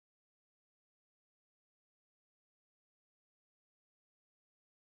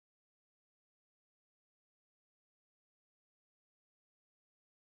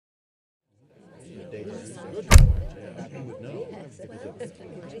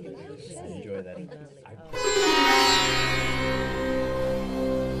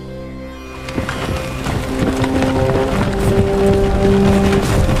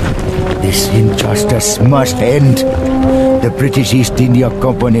This injustice must end. The British East India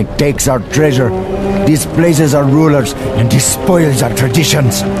Company takes our treasure, displaces our rulers, and despoils our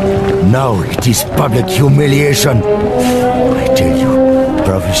traditions. Now it is public humiliation. I tell you,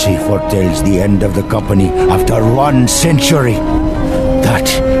 prophecy foretells the end of the company after 1 century. That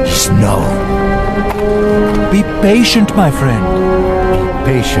is now. Be patient, my friend.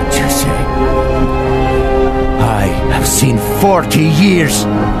 Be patient, you say? I have seen 40 years,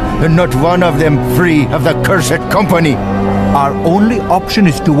 and not one of them free of the cursed company. Our only option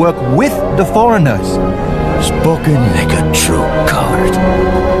is to work with the foreigners. Spoken like a true coward.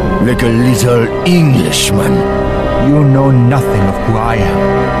 Like a little Englishman. You know nothing of who I am.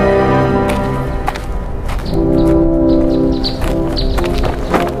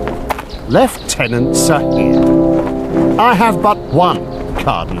 Lieutenants are here. I have but one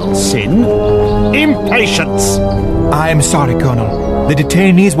cardinal sin: impatience. I am sorry, Colonel. The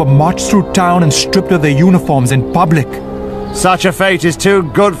detainees were marched through town and stripped of their uniforms in public. Such a fate is too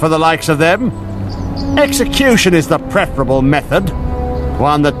good for the likes of them. Execution is the preferable method,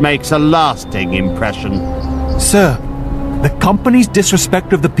 one that makes a lasting impression. Sir, the company's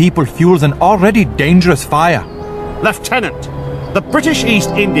disrespect of the people fuels an already dangerous fire. Lieutenant, the British East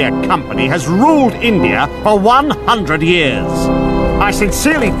India Company has ruled India for 100 years. I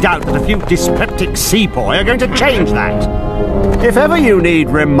sincerely doubt that a few dyspeptic sepoy are going to change that. If ever you need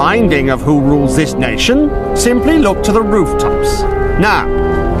reminding of who rules this nation, simply look to the rooftops.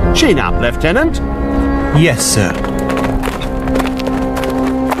 Now, chin up, Lieutenant. Yes, sir.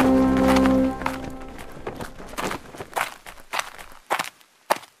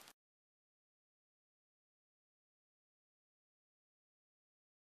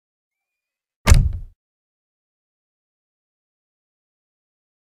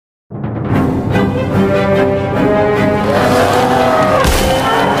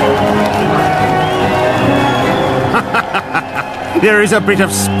 There is a bit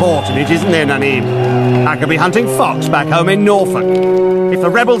of sport in it, isn't there, Naneem? I could be hunting fox back home in Norfolk. If the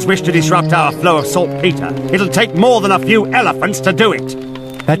rebels wish to disrupt our flow of saltpeter, it'll take more than a few elephants to do it.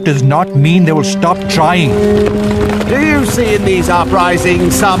 That does not mean they will stop trying. Do you see in these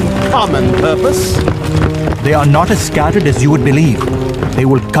uprisings some common purpose? They are not as scattered as you would believe. They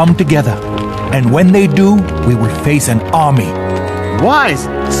will come together. And when they do, we will face an army.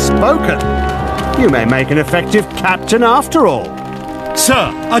 Wisely spoken. You may make an effective captain after all.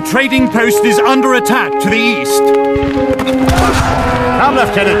 Sir, a trading post is under attack to the east. Come,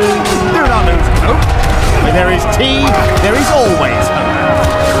 Lieutenant. Do not lose hope. Where there is tea, there is always hope.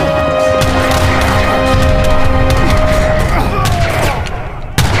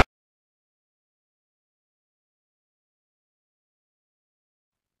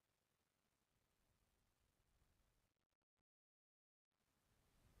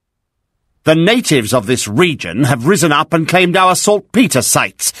 The natives of this region have risen up and claimed our saltpeter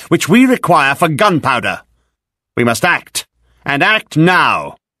sites, which we require for gunpowder. We must act, and act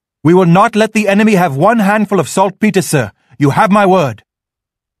now. We will not let the enemy have one handful of saltpeter, sir. You have my word.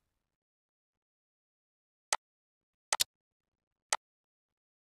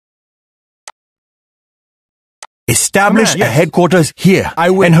 Establish a headquarters here.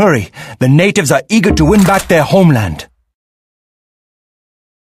 I will. And hurry. The natives are eager to win back their homeland.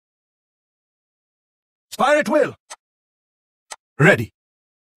 Fire at will. Ready.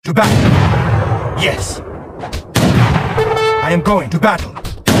 To battle. Yes. I am going to battle.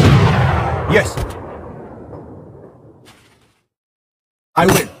 Yes. I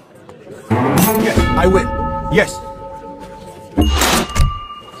will. Yes, I will. Yes.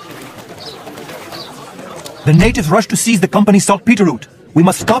 The natives rush to seize the company's saltpeter route. We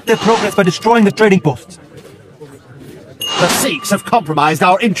must stop their progress by destroying the trading posts. The Sikhs have compromised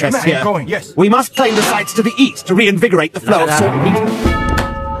our interests here. Going, yes. We must claim the sites to the east to reinvigorate the flow of saltpeter.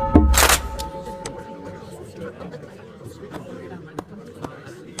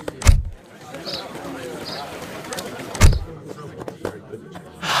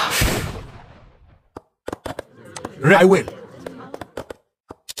 I will.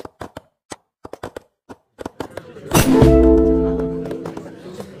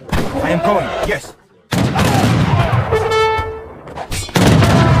 I am going, yes.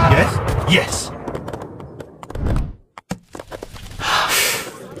 Yes.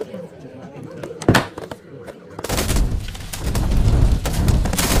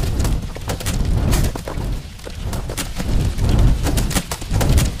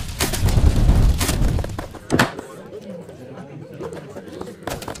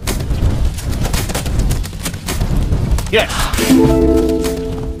 Yes.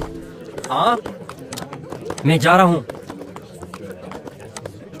 हाँ, मैं जा रहा हूँ।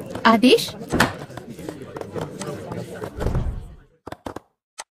 आदेश?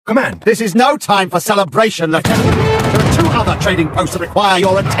 Command. This is no time for celebration, Lieutenant. There are 2 other trading posts that require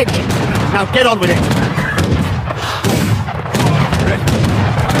your attention. Now get on with it.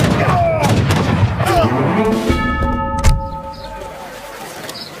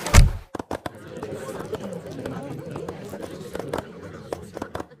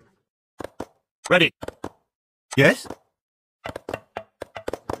 Ready. Yes?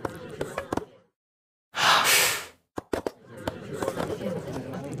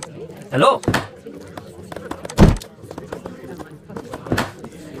 Hello.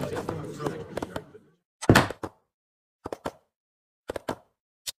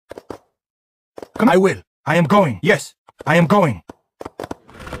 Come, I will. I am going. Yes, I am going.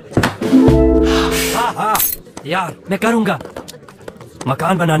 हाँ, यार, मैं करूँगा।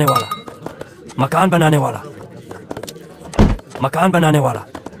 मकान बनाने वाला। मकान बनाने वाला। मकान बनाने वाला।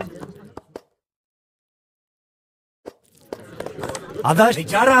 आदर्श,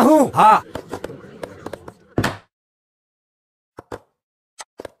 जा रहा हूँ। हाँ।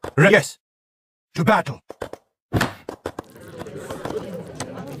 Yes. To battle.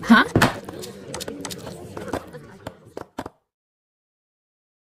 हाँ?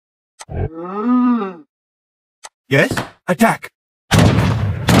 Yes. Attack.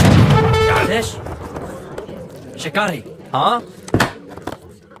 आदेश। शिकारी। हाँ?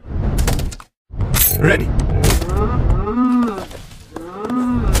 Ready.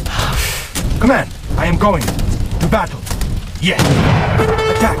 Command. I am going. To battle. Yes.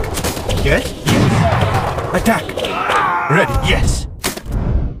 Attack. Yes. Yes. Attack. Ready. Yes.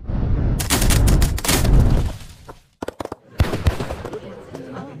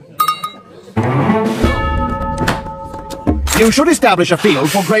 You should establish a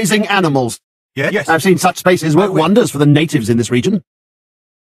field for grazing animals. Yes. Yes. I've seen such spaces work wonders for the natives in this region.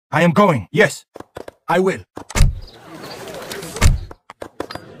 I am going. Yes. I will.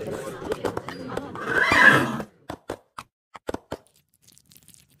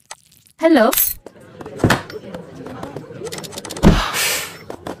 Hello?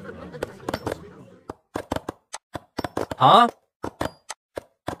 हाँ?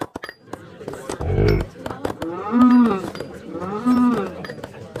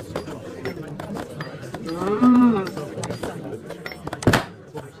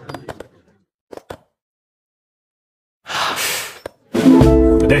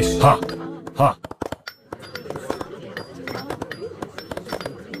 This. Ha. Ha.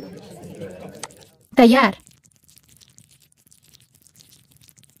 तैयार।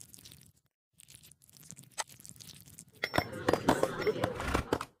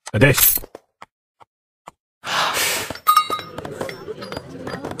 This.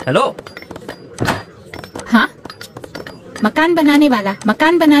 Hello. हाँ? मकान बनाने वाला,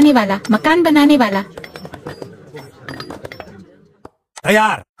 मकान बनाने वाला, मकान बनाने वाला।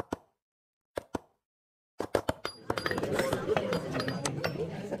 तैयार।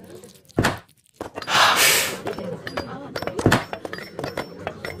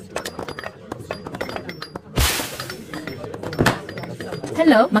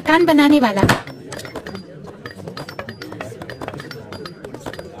 हेलो, मकान बनाने वाला।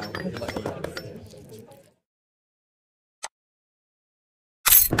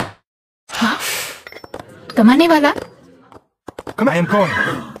 हाँ? कमाने वाला? Come, I am going.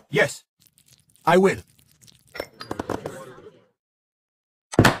 Yes. I will.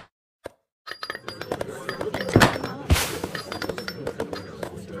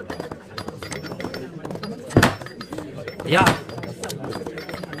 यार।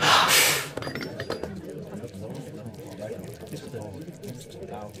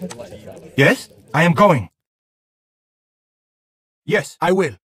 Yes. I am going. Yes. I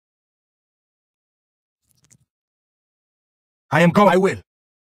will. I am going. I will.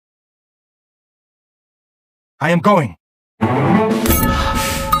 I am going.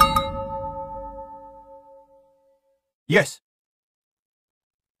 Yes.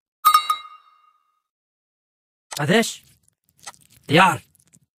 आदेश। यार।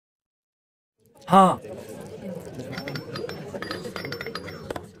 हाँ।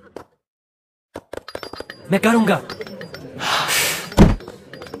 मैं करूँगा।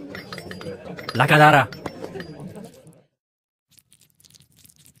 लगातार।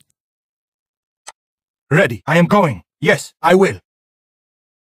 Ready. I am going. Yes, I will.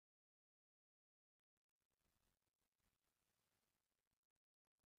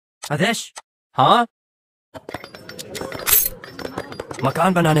 आदेश। हाँ?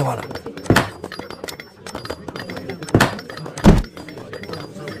 मकान बनाने वाला।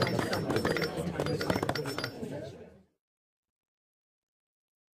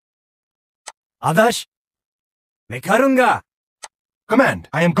 आदर्श मैं करूंगा। Command,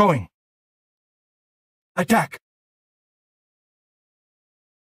 I am going. Attack.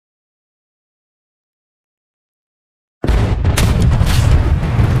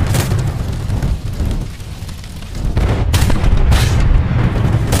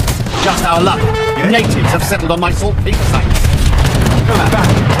 Just our luck. Yes? Natives have settled on my saltpeter sites. Come on, Back.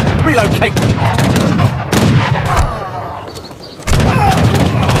 relocate.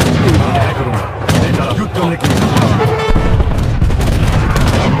 युद्ध करने के लिए।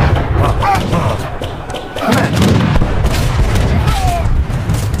 Command.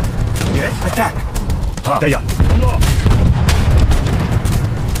 Yes, attack. तैयार।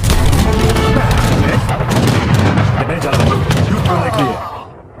 Yes. मैं जा रहा हूँ। युद्ध करने के लिए।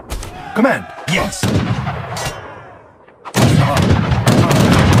 Command. Yes.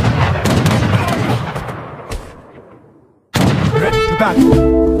 Ready to battle.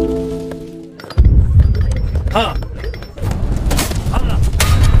 हाँ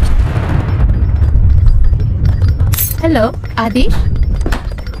हेलो आदिश।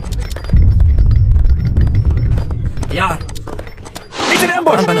 यार It's an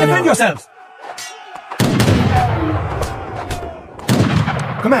ambush! Banana. Defend yourselves!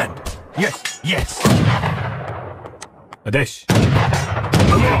 Command! Yes, yes! Adesh!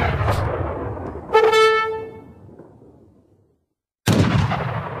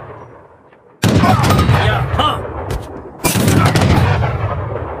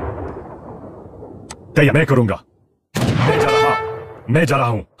 तैयार मैं करूंगा। मैं जा रहा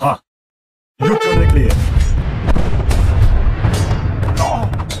हूं। हाँ, युद्ध करने के लिए।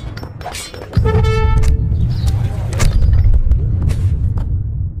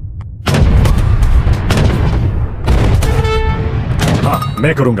 हाँ,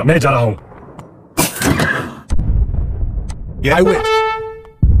 मैं करूंगा। मैं जा रहा हूं। Yeah, I will.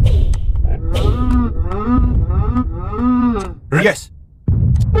 Yes.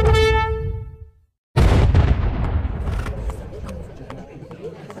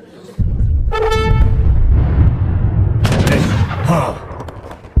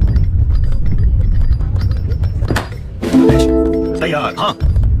 तैयार। हाँ।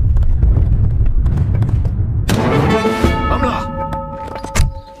 हमला।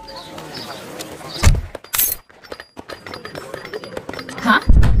 हाँ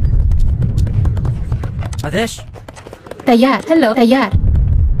आदेश तैयार। हेलो तैयार।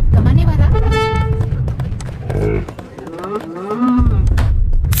 कमाने वाला।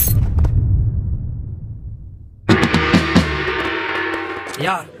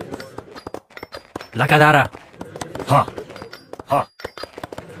 यार लगातार। हाँ, हाँ।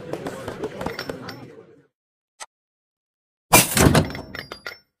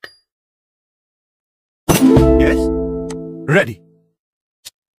 Yes. Ready.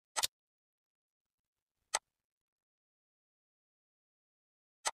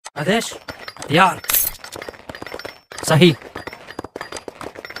 आदेश यार सही।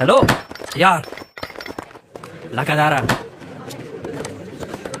 हेलो यार लगातार।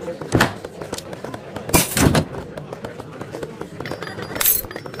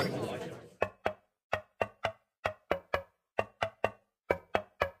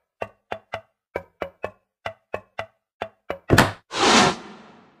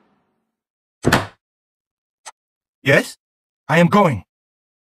 Yes, I am going.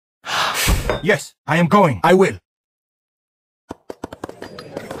 Yes, I am going. I will.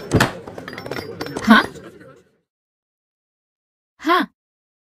 हाँ हाँ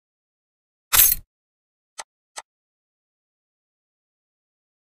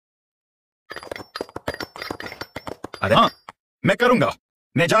अरे हाँ, मैं करूंगा।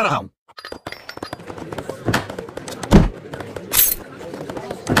 मैं जा रहा हूं।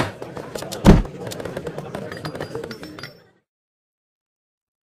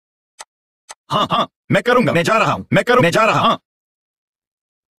 हाँ हाँ, मैं करूंगा। मैं जा रहा हूं। मैं जा रहा हूं।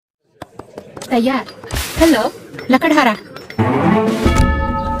 तैयार। हेलो लकड़हारा।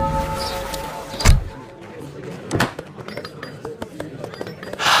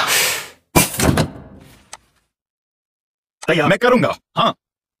 तैयार। मैं करूंगा। हाँ।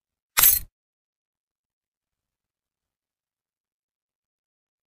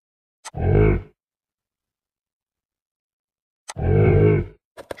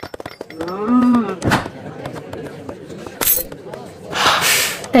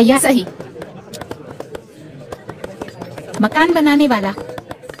 तैयार। सही। मकान बनाने वाला।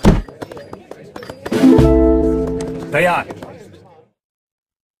 तैयार।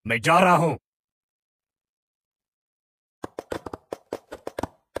 मैं जा रहा हूं।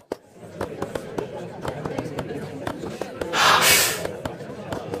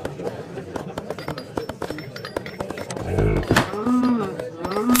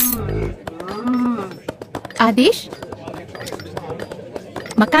 आदेश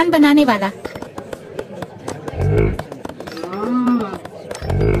मकान बनाने वाला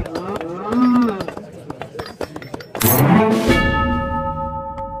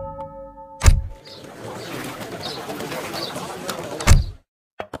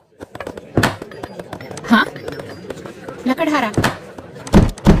हाँ लकड़हारा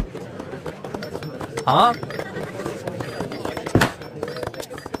हाँ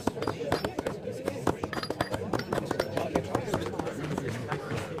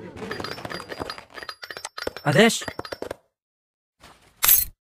आदेश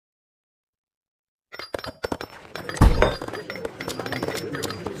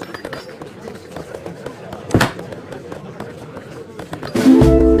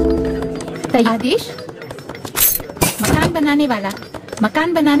आदेश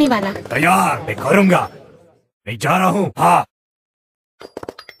मकान बनाने वाला तैयार, मैं करूंगा। मैं जा रहा हूँ। हाँ।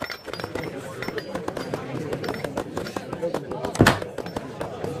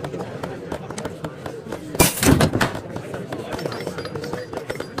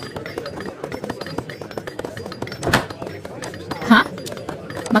 हाँ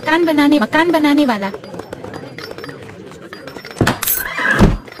मकान बनाने वाला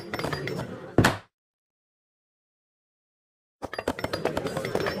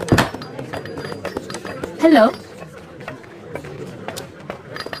हेलो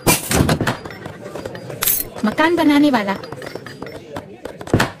मकान बनाने वाला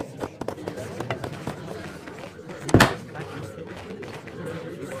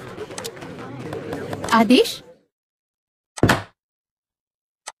आदेश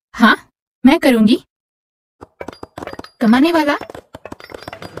हाँ मैं करूंगी कमाने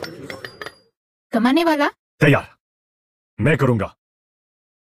वाला तैयार, मैं करूंगा।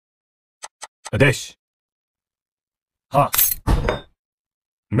 आदेश। हाँ,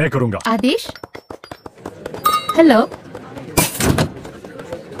 मैं करूंगा। आदेश हेलो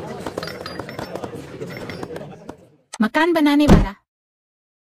मकान बनाने वाला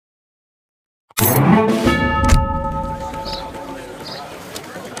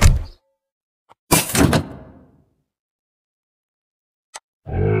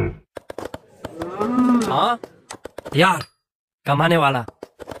हाँ यार कमाने वाला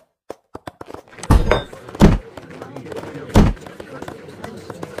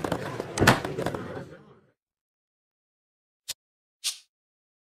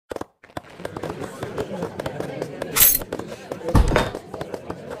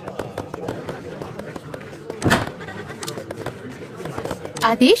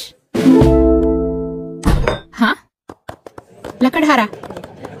आदेश हाँ लकड़हारा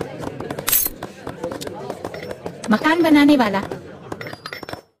मकान बनाने वाला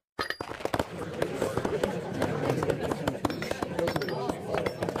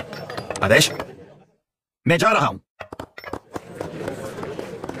आदेश, मैं जा रहा हूं।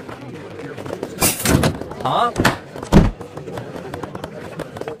 हाँ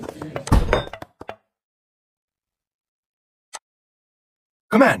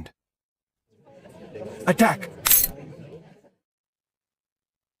Command. Attack.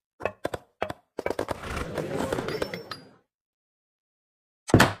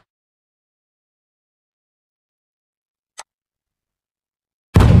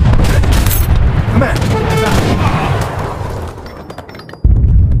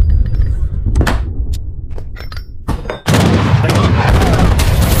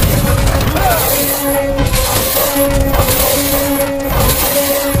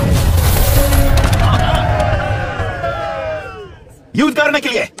 युद्ध करने के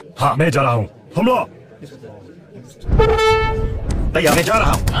लिए। हाँ, मैं जा रहा हूँ। हमला। तैयार, मैं जा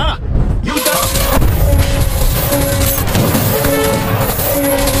रहा हूँ। हाँ, युद्ध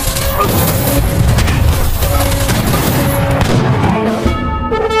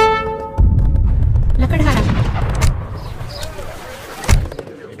लकड़हारा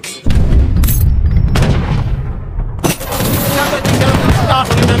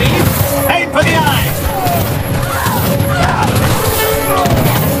Aim for the eye!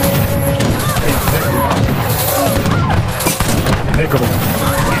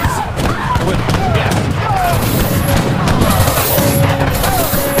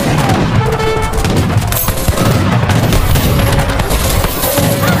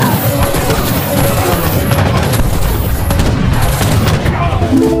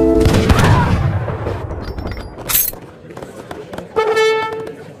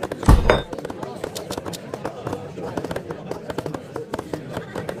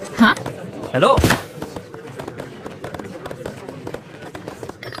 हाँ हेलो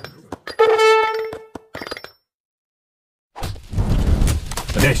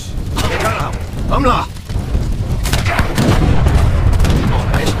आदेश, मैं जा रहा हूँ। हमला।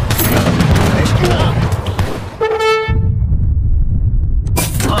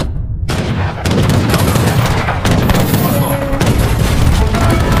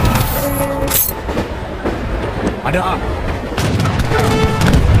 Ada.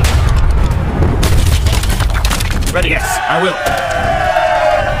 Ready? Yes, I will.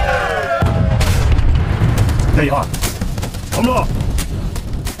 Tayar. Hamla.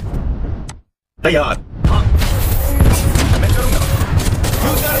 Tayar. हाँ. मैं करूँगा.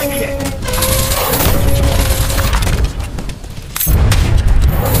 क्यों करने के लिए?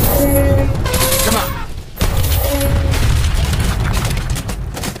 Come on.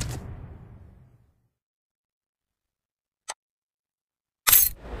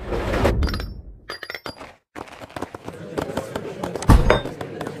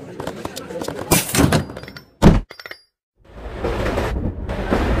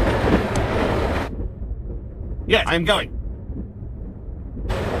 Yes, I am going.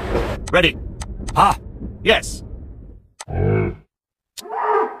 Ready? हाँ. Yes.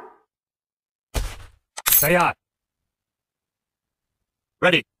 तैयार.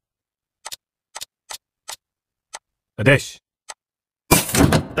 Ready? आदेश.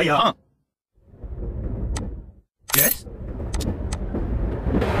 तैयार. Yes.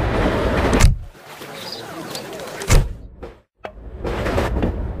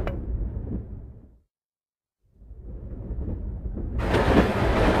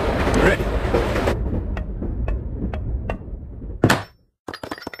 Ready.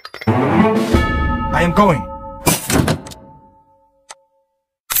 I am going.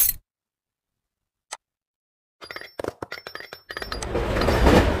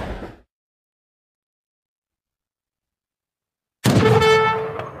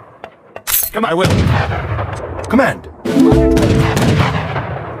 Come on, I will. Command.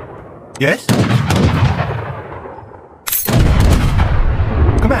 Yes?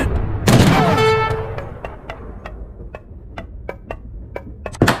 Command.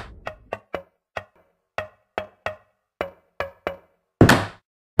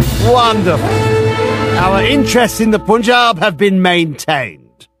 Wonderful. Our interests in the Punjab have been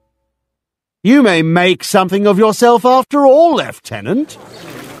maintained. You may make something of yourself after all, Lieutenant.